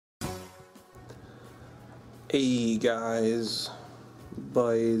Hey guys,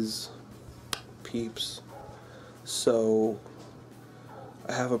 boys, peeps. So,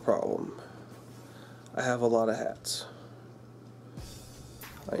 I have a problem. I have a lot of hats.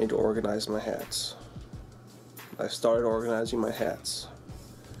 I need to organize my hats. I've started organizing my hats.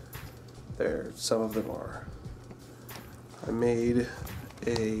 There, some of them are. I made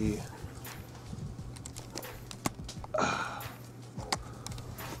a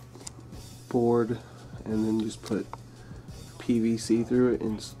board and then just put PVC through it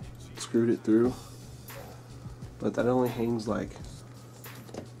and screwed it through, but that only hangs like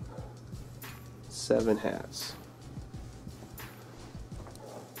 7 hats.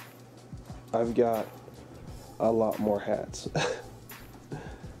 I've got a lot more hats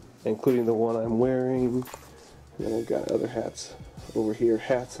including the one I'm wearing, and then I've got other hats over here,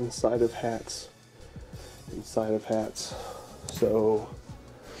 hats inside of hats inside of hats. So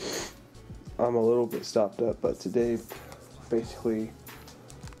I'm a little bit stopped up, but today basically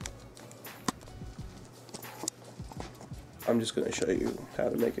I'm just going to show you how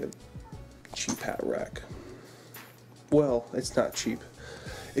to make a cheap hat rack. Well, it's not cheap.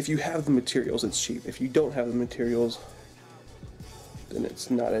 If you have the materials, it's cheap. If you don't have the materials, then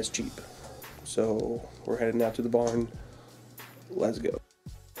it's not as cheap. So we're heading out to the barn. Let's go.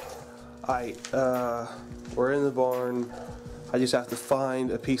 Alright, we're in the barn. I just have to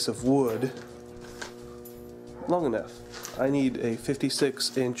find a piece of wood long enough. I need a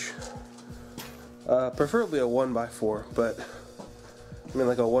 56-inch, preferably a 1x4, but I mean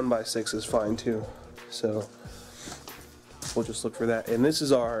like a 1x6 is fine too. So we'll just look for that. And this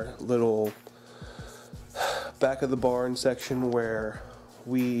is our little back of the barn section where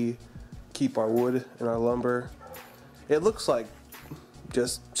we keep our wood and our lumber. It looks like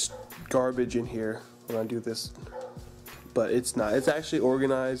just garbage in here when I do this, but it's not. It's actually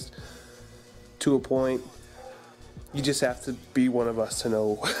organized to a point. You just have to be one of us to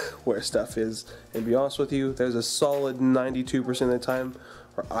know where stuff is. And to be honest with you, there's a solid 92% of the time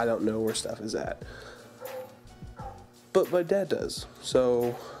where I don't know where stuff is at. But my dad does.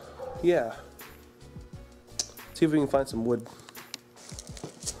 So, yeah. See if we can find some wood.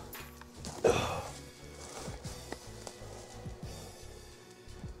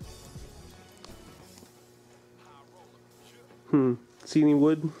 See any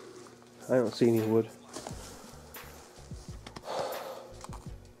wood? I don't see any wood.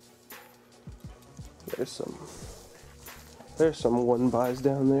 There's some 1x's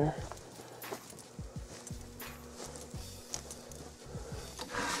down there.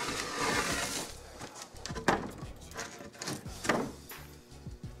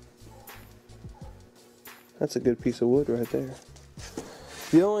 That's a good piece of wood right there.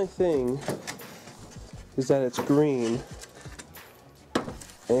 The only thing is that it's green,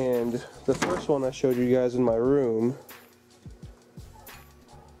 and the first one I showed you guys in my room,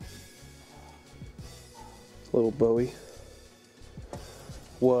 little Bowie,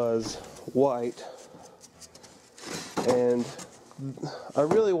 was white, and I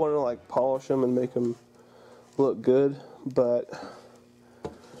really want to like polish them and make them look good, but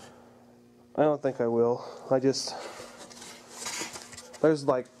I don't think I will. There's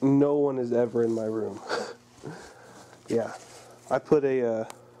like no one is ever in my room. Yeah, I put a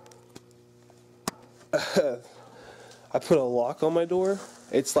I put a lock on my door.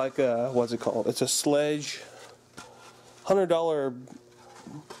 It's like a, what's it called? It's a Sledge $100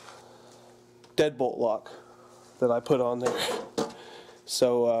 deadbolt lock that I put on there.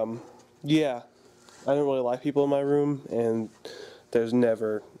 So yeah, I don't really like people in my room, and there's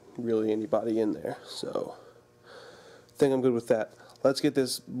never really anybody in there. So I think I'm good with that. Let's get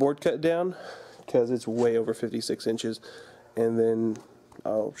this board cut down because it's way over 56 inches, and then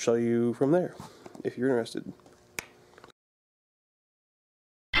I'll show you from there if you're interested.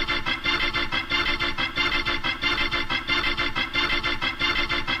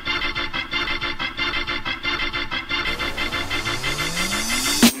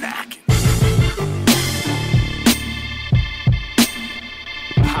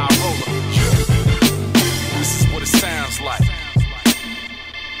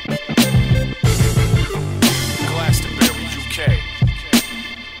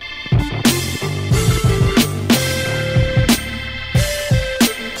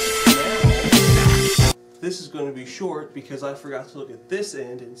 This is going to be short because I forgot to look at this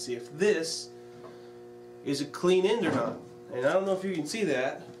end and see if this is a clean end or not. And I don't know if you can see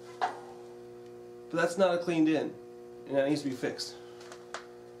that, but that's not a cleaned end, and that needs to be fixed.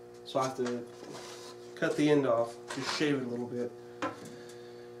 So I have to cut the end off, just shave it a little bit.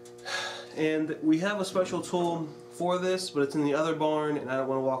 And we have a special tool for this, but it's in the other barn and I don't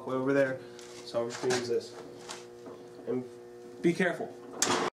want to walk way over there, so I'm just going to use this. and be careful.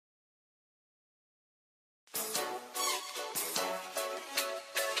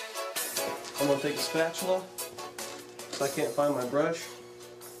 I'm going to take a spatula, so I can't find my brush,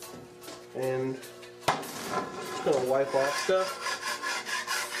 and just going to wipe off stuff.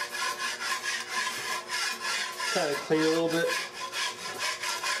 Kind of clean a little bit.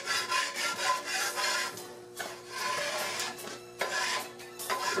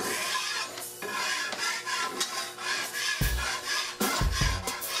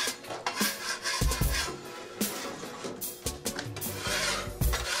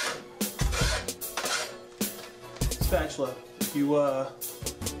 Spatula. If you ever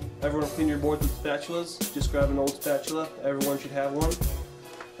want to clean your boards with spatulas, just grab an old spatula. Everyone should have one.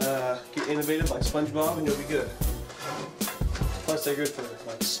 Get innovative like SpongeBob and you'll be good. Plus they're good for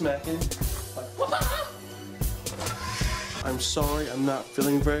like smacking. Like, I'm sorry, I'm not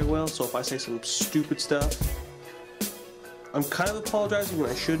feeling very well, so if I say some stupid stuff, I'm kind of apologizing when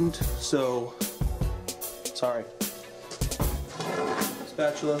I shouldn't, so sorry.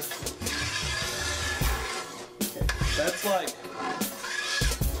 Spatula. Okay, that's like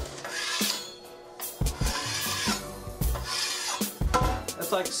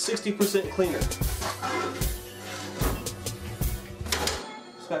like 60% cleaner.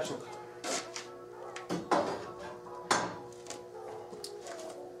 Spatula.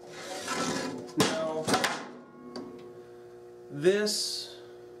 Now, this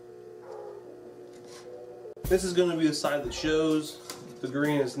is going to be the side that shows. The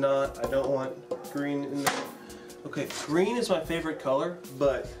green is not. I don't want green in there. Okay, green is my favorite color,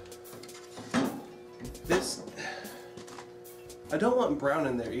 but this, I don't want brown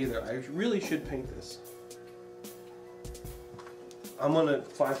in there either. I really should paint this. I'm gonna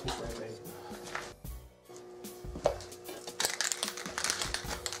find some spray paint.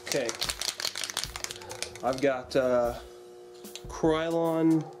 Okay. I've got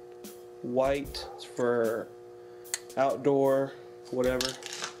Krylon white. It's for outdoor, whatever.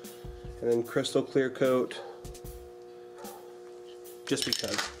 And then crystal clear coat. Just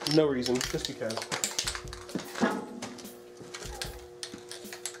because. No reason, just because.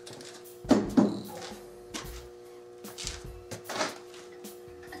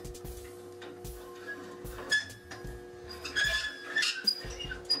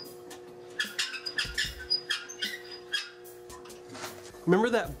 Remember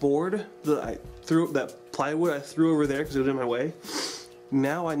that board that I threw, that plywood I threw over there because it was in my way?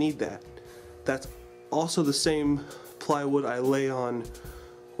 Now I need that. That's also the same plywood I lay on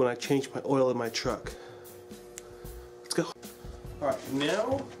when I change my oil in my truck. Let's go. Alright,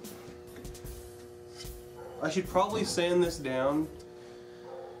 now I should probably sand this down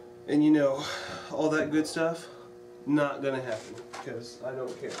and, you know, all that good stuff. Not gonna happen because I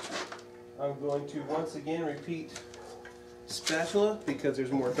don't care. I'm going to once again repeat spatula because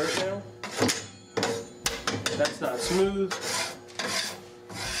there's more dirt now. That's not smooth.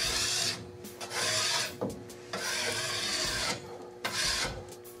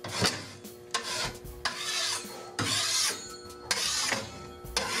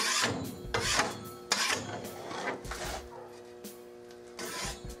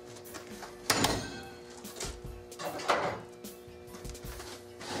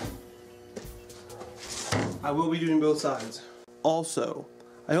 I will be doing both sides. Also,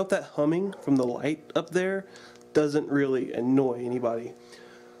 I hope that humming from the light up there doesn't really annoy anybody.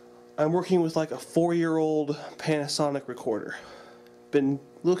 I'm working with like a 4-year-old Panasonic recorder. Been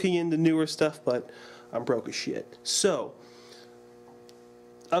looking into newer stuff, but I'm broke as shit. So,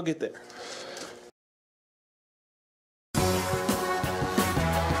 I'll get there.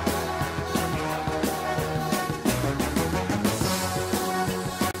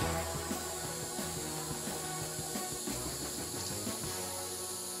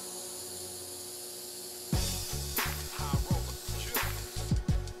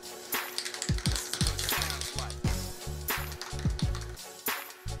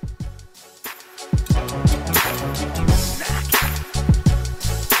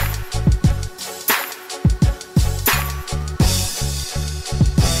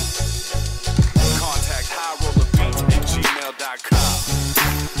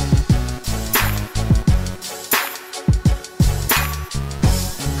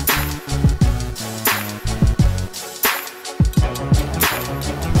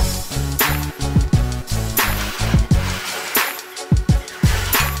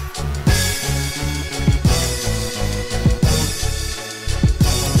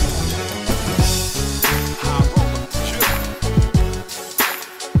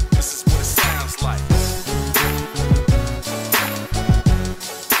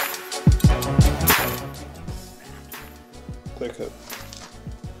 coat.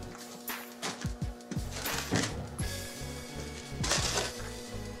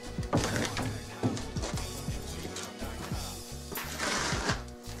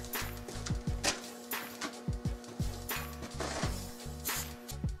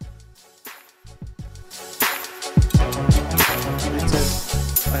 It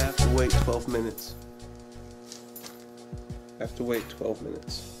says I have to wait 12 minutes. I have to wait 12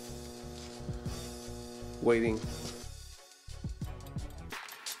 minutes. Waiting.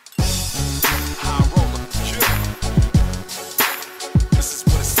 High roller, this is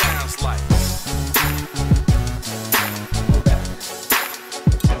what it sounds like. We're back.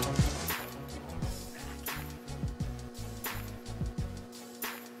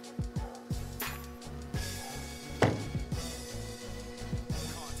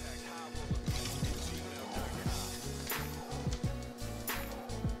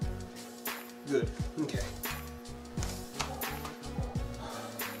 Good. Okay.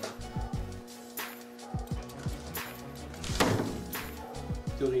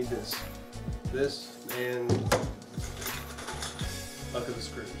 Still need this. This and bucket of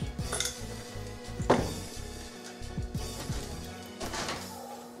screws.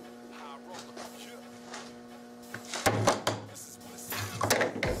 High roller, this is what it sounds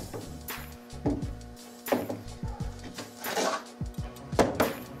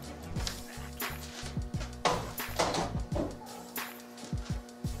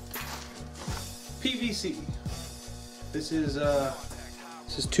PVC. This is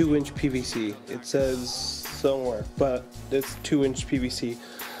 2-inch PVC. It says somewhere, but it's 2-inch PVC.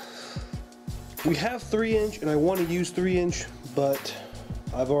 We have 3-inch, and I want to use 3-inch, but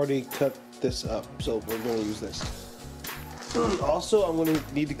I've already cut this up, so we're going to use this. Also, I'm going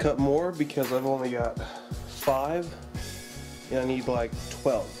to need to cut more because I've only got 5, and I need like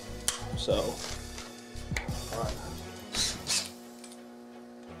 12. So, all right.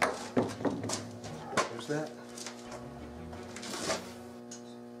 There's that.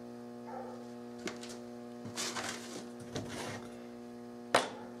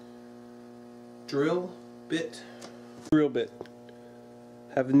 Drill bit.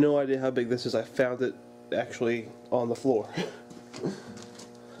 Have no idea how big this is. I found it actually on the floor.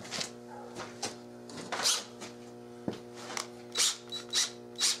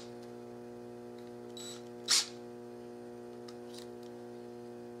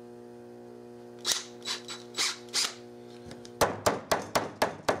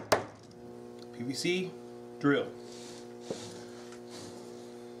 PVC drill.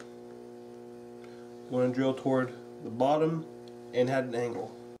 I'm going to drill toward the bottom and at an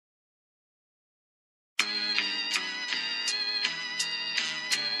angle.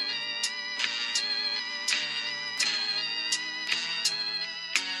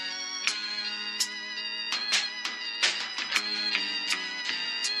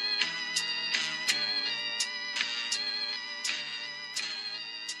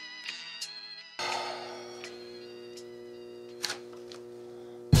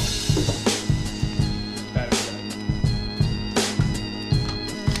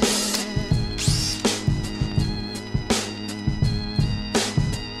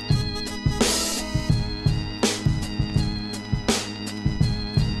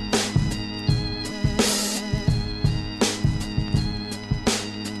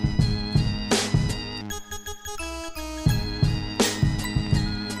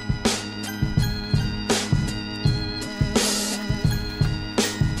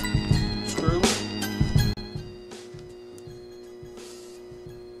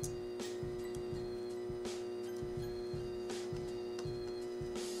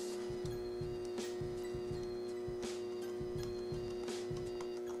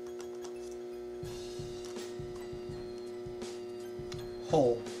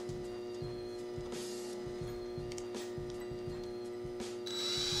 Hole.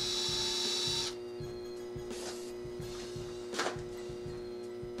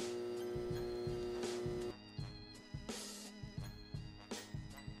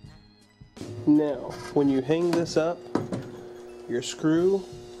 Now, when you hang this up, your screw,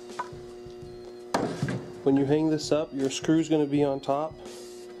 when you hang this up, your screw's going to be on top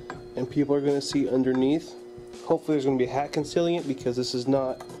and people are going to see underneath. Hopefully there's going to be a hat concealing it because this is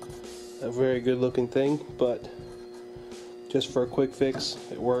not a very good looking thing, but just for a quick fix,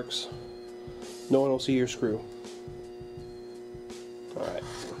 it works. No one will see your screw. Alright.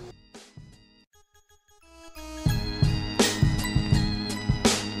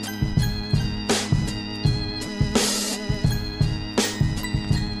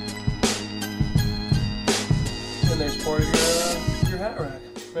 And there's part of your hat rack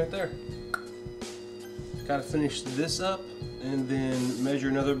right there. Gotta finish this up and then measure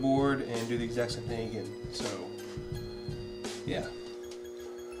another board and do the exact same thing again. So, yeah.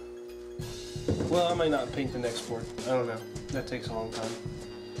 Well, I might not paint the next board. I don't know. That takes a long time.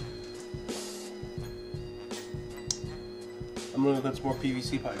 I'm gonna put some more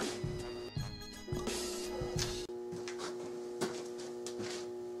PVC pipe.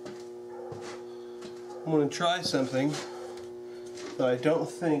 I'm gonna try something that I don't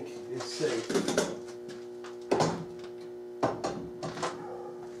think is safe.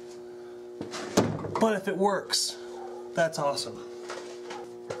 But if it works, that's awesome.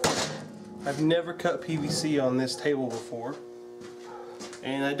 I've never cut PVC on this table before,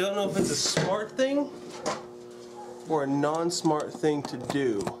 and I don't know if it's a smart thing or a non-smart thing to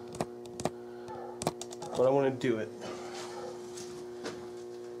do, but I want to do it.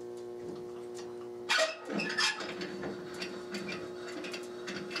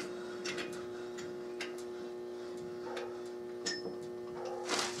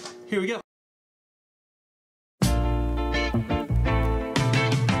 Here we go.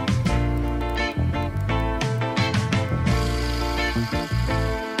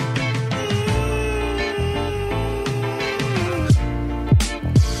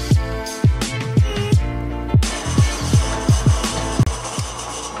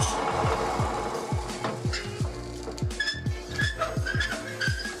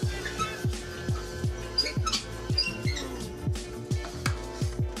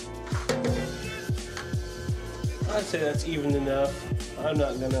 I'd say that's even enough. I'm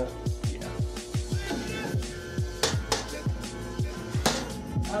not gonna, yeah.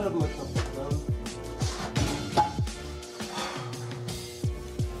 Out of my comfort zone.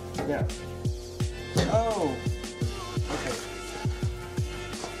 Now. Oh. Okay.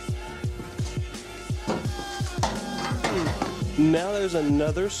 Now there's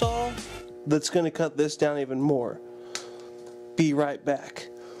another saw that's gonna cut this down even more. Be right back.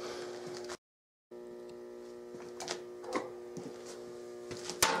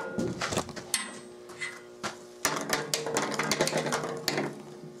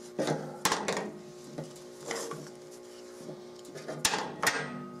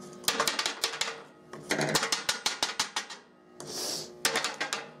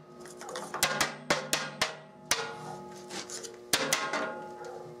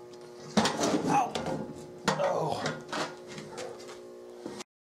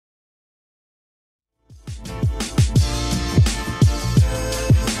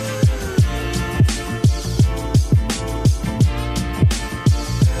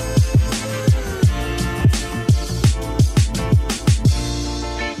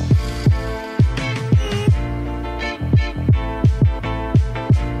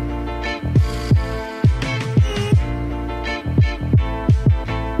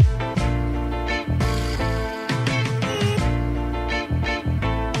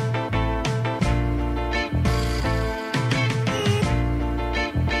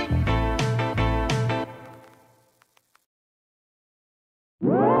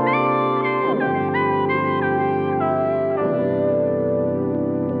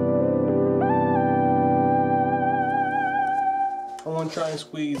 I want to try and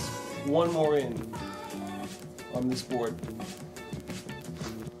squeeze one more in on this board.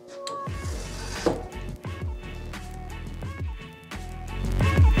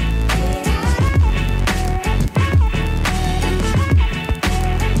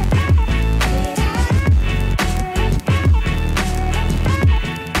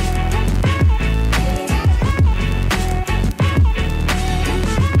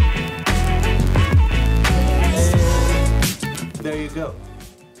 There you go.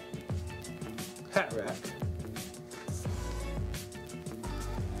 Hat rack.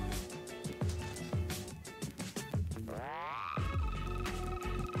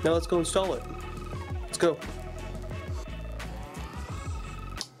 Now let's go install it. Let's go.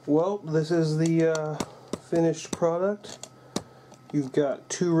 Well, this is the finished product. You've got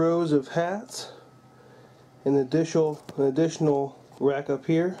 2 rows of hats, an additional rack up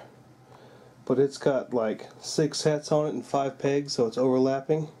here. But it's got like 6 hats on it and 5 pegs, so it's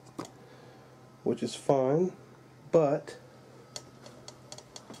overlapping, which is fine. But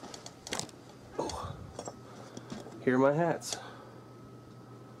here are my hats.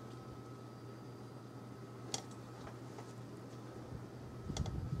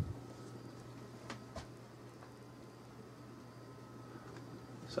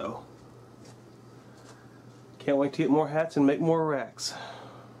 So, can't wait to get more hats and make more racks.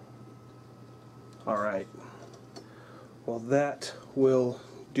 Alright, well that will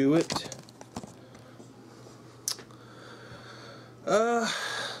do it.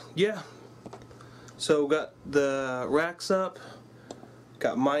 Yeah, So got the racks up,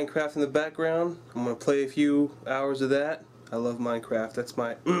 got Minecraft in the background. I'm gonna play a few hours of that. I love Minecraft. That's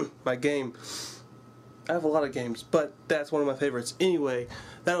my my game. I have a lot of games, but that's one of my favorites. Anyway,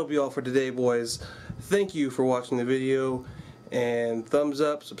 that'll be all for today, boys. Thank you for watching the video, and thumbs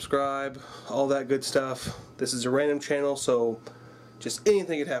up, subscribe, all that good stuff. This is a random channel, so just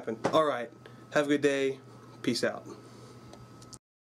anything could happen. Alright, have a good day. Peace out.